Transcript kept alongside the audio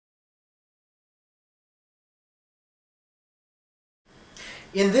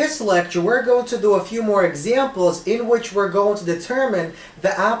In this lecture, we're going to do a few more examples in which we're going to determine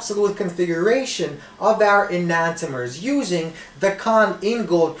the absolute configuration of our enantiomers using the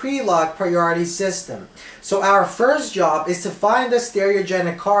Kahn-Ingold pre-log priority system. So our first job is to find the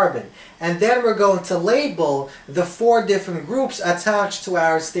stereogenic carbon, and then we're going to label the 4 different groups attached to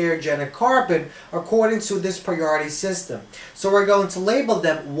our stereogenic carbon according to this priority system. So we're going to label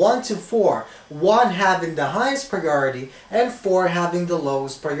them 1 to 4, 1 having the highest priority and 4 having the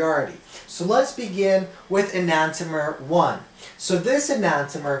lowest priority. So let's begin with enantiomer 1. So this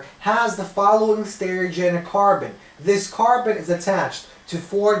enantiomer has the following stereogenic carbon. This carbon is attached to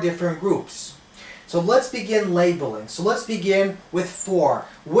 4 different groups. So let's begin labeling. So let's begin with 4.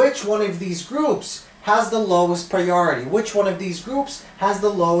 Which one of these groups has the lowest priority? Which one of these groups has the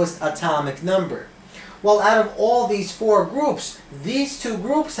lowest atomic number? Well, out of all these 4 groups, these 2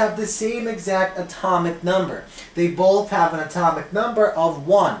 groups have the same exact atomic number. They both have an atomic number of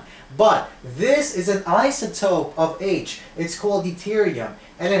 1. But this is an isotope of H. It's called deuterium,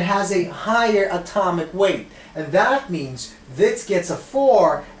 and it has a higher atomic weight. And that means this gets a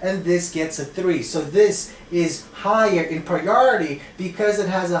 4 and this gets a 3. So this is higher in priority because it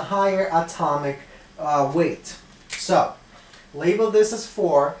has a higher atomic weight. So label this as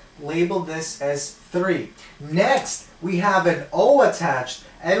 4, label this as 3. Next, we have an O attached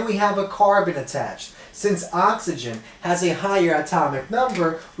and we have a carbon attached. Since oxygen has a higher atomic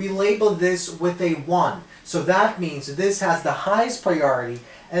number, we label this with a 1. So that means this has the highest priority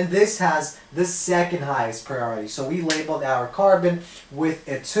and this has the second highest priority. So we labeled our carbon with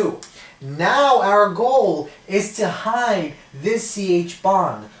a 2. Now our goal is to hide this CH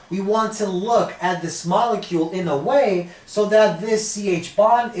bond. We want to look at this molecule in a way so that this CH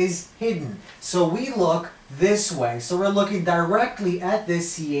bond is hidden. So we look this way. So we're looking directly at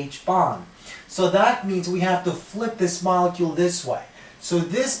this CH bond. So that means we have to flip this molecule this way. So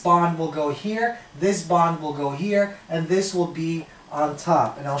this bond will go here, this bond will go here, and this will be on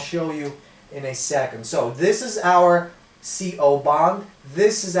top. And I'll show you in a second. So this is our CO bond,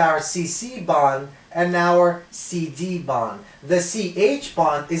 this is our CC bond, and our CD bond. The CH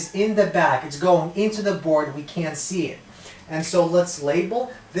bond is in the back. It's going into the board. We can't see it. And so let's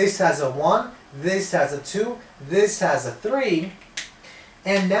label. This has a 1, this has a 2, this has a 3.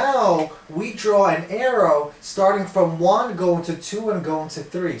 And now we draw an arrow starting from 1 going to 2 and going to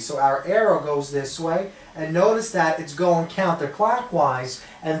 3. So our arrow goes this way, and notice that it's going counterclockwise,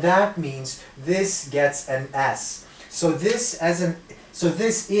 and that means this gets an S. So this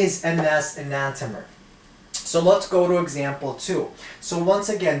is an S enantiomer. So let's go to example 2. So once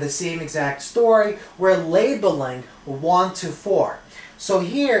again, the same exact story. We're labeling 1 to 4. So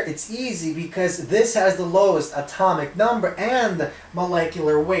here it's easy because this has the lowest atomic number and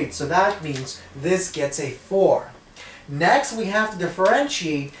molecular weight. So that means this gets a 4. Next, we have to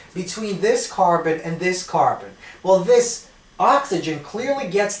differentiate between this carbon and this carbon. Well, this oxygen clearly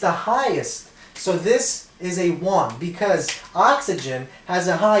gets the highest. So this is a 1 because oxygen has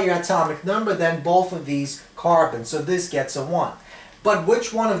a higher atomic number than both of these carbons. So this gets a 1. But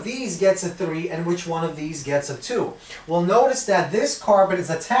which one of these gets a 3 and which one of these gets a 2? Well, notice that this carbon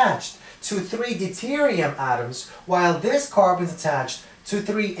is attached to 3 deuterium atoms while this carbon is attached to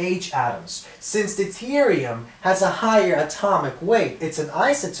 3 H atoms. Since deuterium has a higher atomic weight, it's an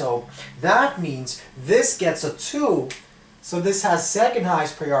isotope, that means this gets a 2, so this has second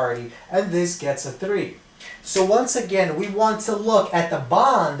highest priority, and this gets a 3. So once again, we want to look at the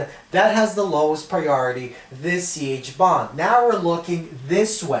bond that has the lowest priority, this CH bond. Now we're looking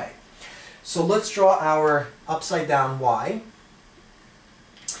this way. So let's draw our upside down Y.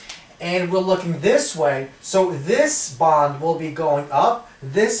 And we're looking this way. So this bond will be going up.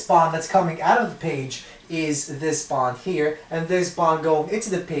 This bond that's coming out of the page is this bond here. And this bond going into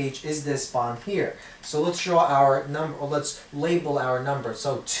the page is this bond here. So let's draw our number, or let's label our number.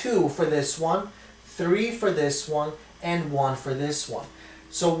 So 2 for this one, 3 for this one, and 1 for this one.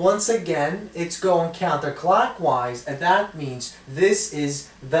 So once again, it's going counterclockwise, and that means this is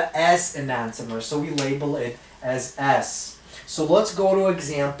the S enantiomer. So we label it as S. So let's go to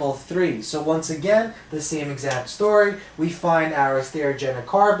example 3. So once again, the same exact story. We find our stereogenic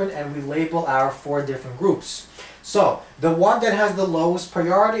carbon and we label our 4 different groups. So the one that has the lowest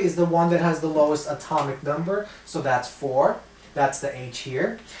priority is the one that has the lowest atomic number. So that's 4. That's the H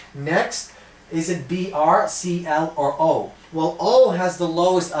here. Next, is it Br, Cl, or O? Well, O has the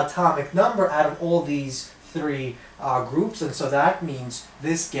lowest atomic number out of all these 3 groups, and so that means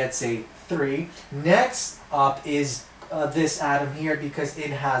this gets a 3. Next up is this atom here because it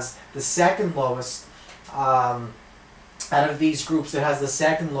has the second lowest, out of these groups, it has the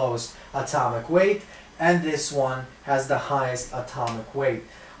second lowest atomic weight. and this one has the highest atomic weight,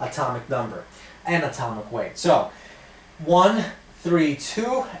 atomic number, and atomic weight. So 1, 3,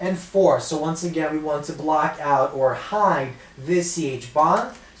 2, and 4. So once again, we want to block out or hide this CH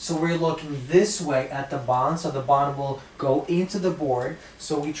bond. So we're looking this way at the bond. So the bond will go into the board.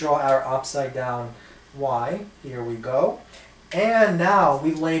 So we draw our upside down Y. Here we go. And now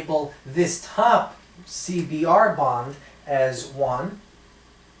we label this top CBr bond as 1.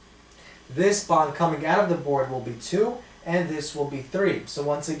 This bond coming out of the board will be 2. And this will be 3. So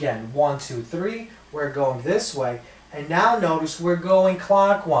once again, 1, 2, 3. We're going this way. And now notice we're going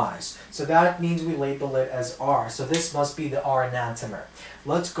clockwise. So that means we label it as R. So this must be the R enantiomer.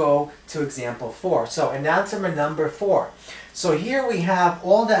 Let's go to example 4. So enantiomer number 4. So here we have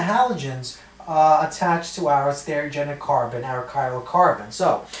all the halogens attached to our stereogenic carbon, our chiral carbon.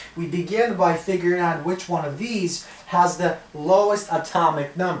 So we begin by figuring out which one of these has the lowest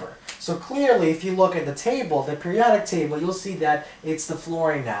atomic number. So clearly, if you look at the table, the periodic table, you'll see that it's the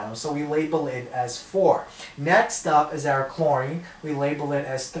fluorine atom. So we label it as 4. Next up is our chlorine. We label it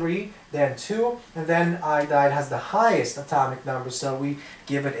as 3, then 2, and then iodide has the highest atomic number, so we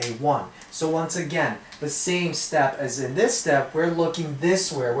give it a 1. So once again, the same step as in this step, we're looking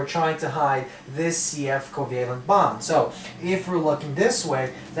this way. We're trying to hide this CF covalent bond. So if we're looking this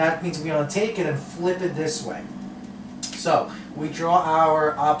way, that means we're going to take it and flip it this way. So we draw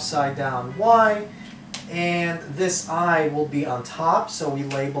our upside down Y, and this I will be on top, so we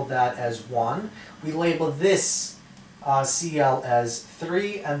label that as 1. We label this Cl as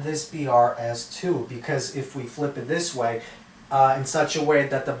 3 and this Br as 2, because if we flip it this way, in such a way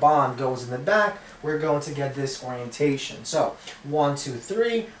that the bond goes in the back, we're going to get this orientation. So 1, 2,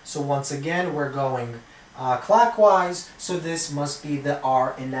 3. So once again, we're going clockwise, so this must be the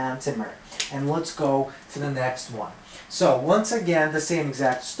R enantiomer. And let's go to the next one. So once again, the same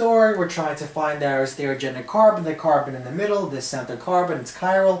exact story. We're trying to find our stereogenic carbon, the carbon in the middle, this center carbon, it's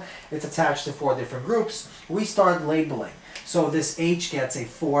chiral, it's attached to 4 different groups. We start labeling. So this H gets a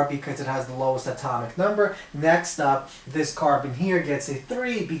 4 because it has the lowest atomic number. Next up, this carbon here gets a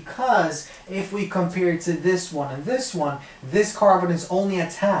 3 because if we compare it to this one and this one, this carbon is only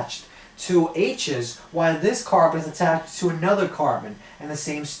attached to H's, while this carbon is attached to another carbon. And the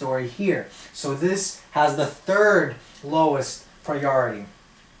same story here. So this has the 3rd lowest priority.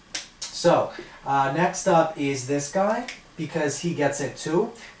 So next up is this guy, because he gets it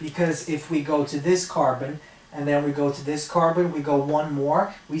 2. Because if we go to this carbon, and then we go to this carbon, we go 1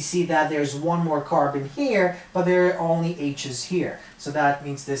 more. We see that there's 1 more carbon here, but there are only H's here. So that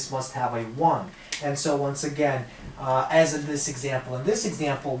means this must have a 1. And so once again, as in this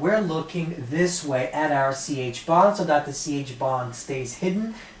example, we're looking this way at our CH bond so that the CH bond stays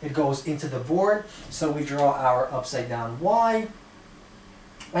hidden. It goes into the board. So we draw our upside down Y,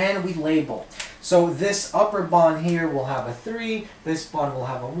 and we label. So this upper bond here will have a 3, this bond will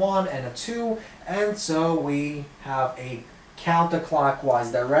have a 1 and a 2, and so we have a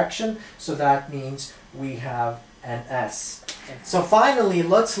counterclockwise direction, so that means we have an S. So finally,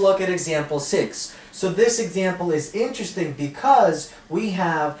 let's look at example 6. So this example is interesting because we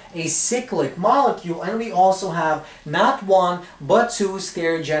have a cyclic molecule and we also have not 1 but 2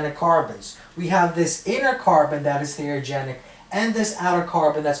 stereogenic carbons. We have this inner carbon that is stereogenic and this outer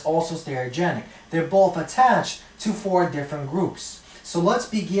carbon that's also stereogenic. They're both attached to 4 different groups. So let's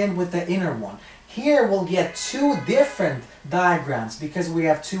begin with the inner one. Here we'll get 2 different diagrams because we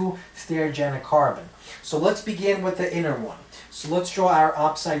have 2 stereogenic carbon. So let's begin with the inner one. So let's draw our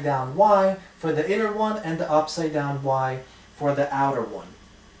upside down Y for the inner one and the upside down Y for the outer one.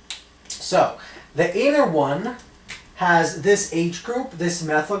 So the inner one has this H group, this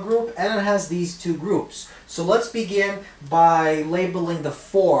methyl group, and it has these 2 groups. So let's begin by labeling the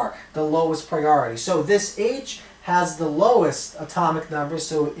 4, the lowest priority. So this H has the lowest atomic number,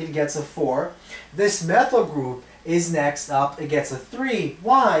 so it gets a 4. This methyl group is next up, it gets a 3.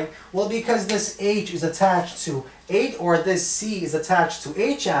 Why? Well, because this H is attached to 8, or this C is attached to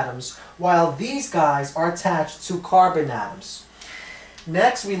H atoms, while these guys are attached to carbon atoms.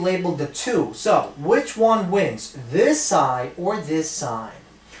 Next, we labeled the 2. So, which one wins? This side or this side?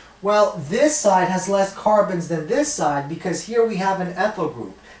 Well, this side has less carbons than this side because here we have an ethyl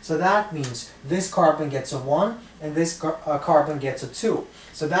group. So that means this carbon gets a 1 and this carbon gets a 2.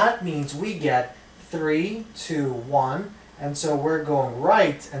 So that means we get 3, 2, 1, and so we're going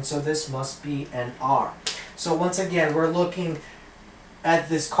right, and so this must be an R. So once again, we're looking at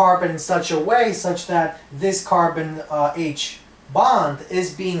this carbon in such a way such that this carbon H bond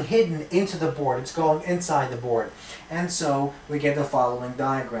is being hidden into the board. It's going inside the board. And so we get the following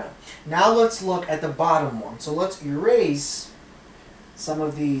diagram. Now let's look at the bottom one. So let's erase some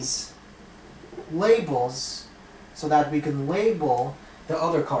of these labels so that we can label the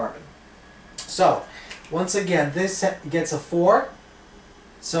other carbon. So, once again, this gets a 4.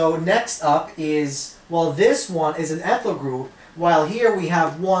 So next up is, well, this one is an ethyl group, while here we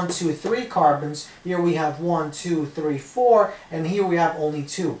have 1, 2, 3 carbons, here we have 1, 2, 3, 4, and here we have only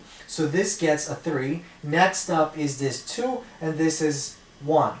 2. So this gets a 3. Next up is this 2, and this is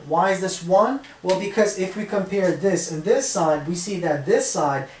 1. Why is this 1? Well, because if we compare this and this side, we see that this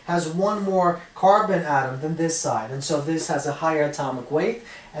side has 1 more carbon atom than this side, and so this has a higher atomic weight,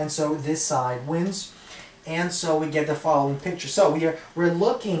 and so this side wins. And so we get the following picture. So we're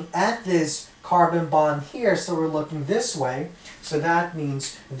looking at this carbon bond here, so we're looking this way. So that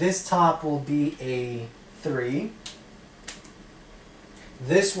means this top will be a 3.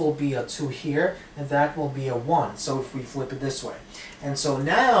 This will be a 2 here, and that will be a 1. So if we flip it this way. And so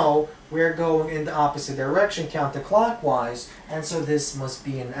now we're going in the opposite direction, counterclockwise, and so this must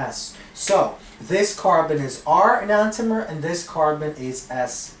be an S. So this carbon is R enantiomer, and this carbon is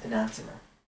S enantiomer.